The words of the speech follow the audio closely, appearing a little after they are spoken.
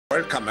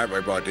Welcome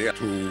everybody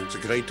to the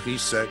Great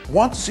Reset.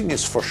 One thing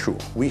is for sure,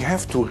 we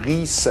have to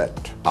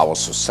reset our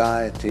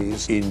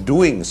societies. In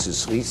doing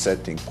this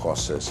resetting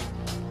process,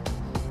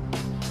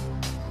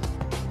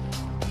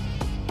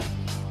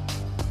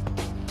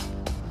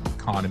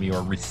 economy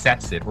or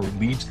resets it or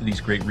leads to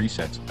these great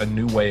resets, a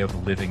new way of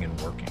living and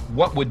working.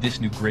 What would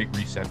this new great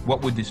reset,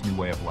 what would this new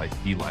way of life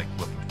be like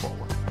looking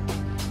forward?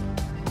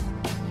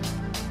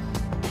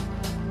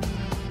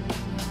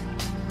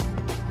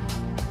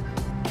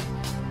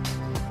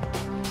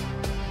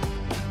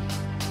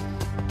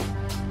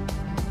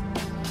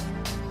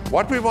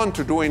 what we want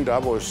to do in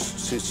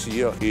Davos this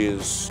year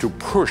is to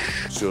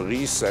push the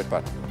reset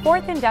button.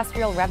 Fourth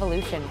Industrial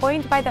Revolution,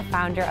 coined by the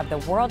founder of the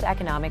World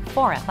Economic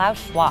Forum, Klaus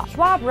Schwab.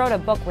 Schwab wrote a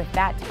book with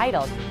that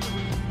title.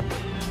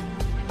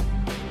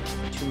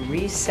 To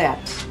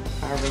reset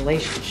our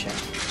relationship.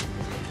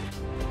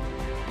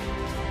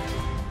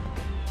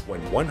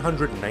 When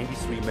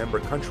 193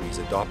 member countries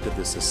adopted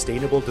the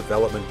Sustainable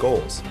Development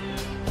Goals,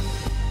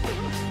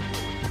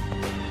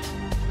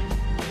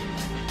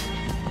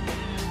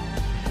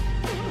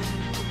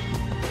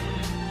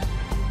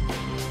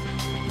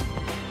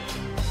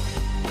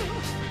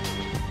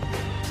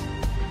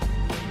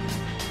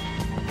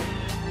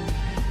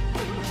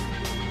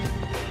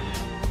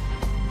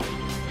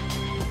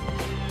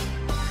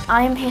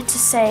 I am here to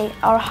say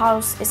our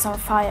house is on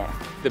fire.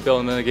 The Bill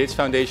and Melinda Gates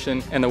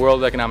Foundation and the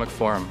World Economic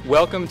Forum.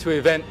 Welcome to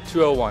Event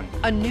 201.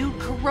 A new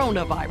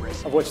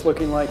coronavirus. Of what's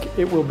looking like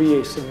it will be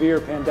a severe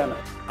pandemic.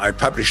 I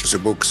published the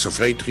book, The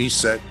Great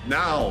Reset.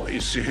 Now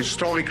is the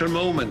historical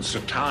moment, the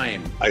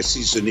time. I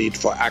see the need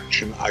for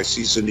action. I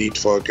see the need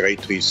for a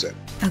great reset.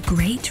 A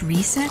great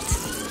reset?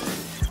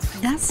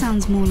 That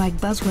sounds more like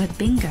buzzword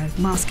bingo,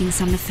 masking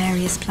some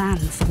nefarious plan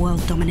for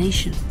world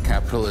domination.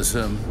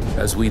 Capitalism,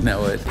 as we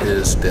know it,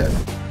 is dead.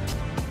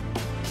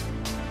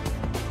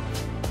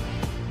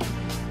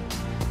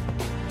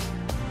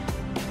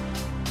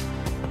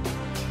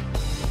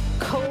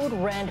 Code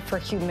Red for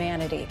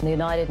Humanity. The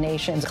United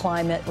Nations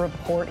Climate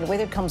Report.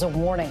 With it comes a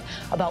warning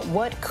about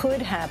what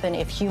could happen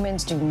if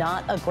humans do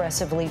not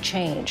aggressively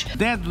change.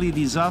 Deadly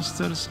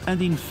disasters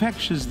and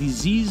infectious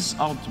disease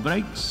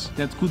outbreaks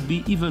that could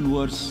be even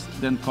worse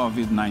than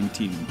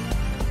COVID-19.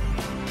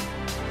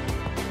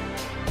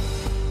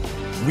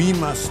 We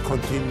must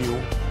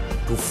continue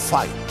to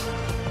fight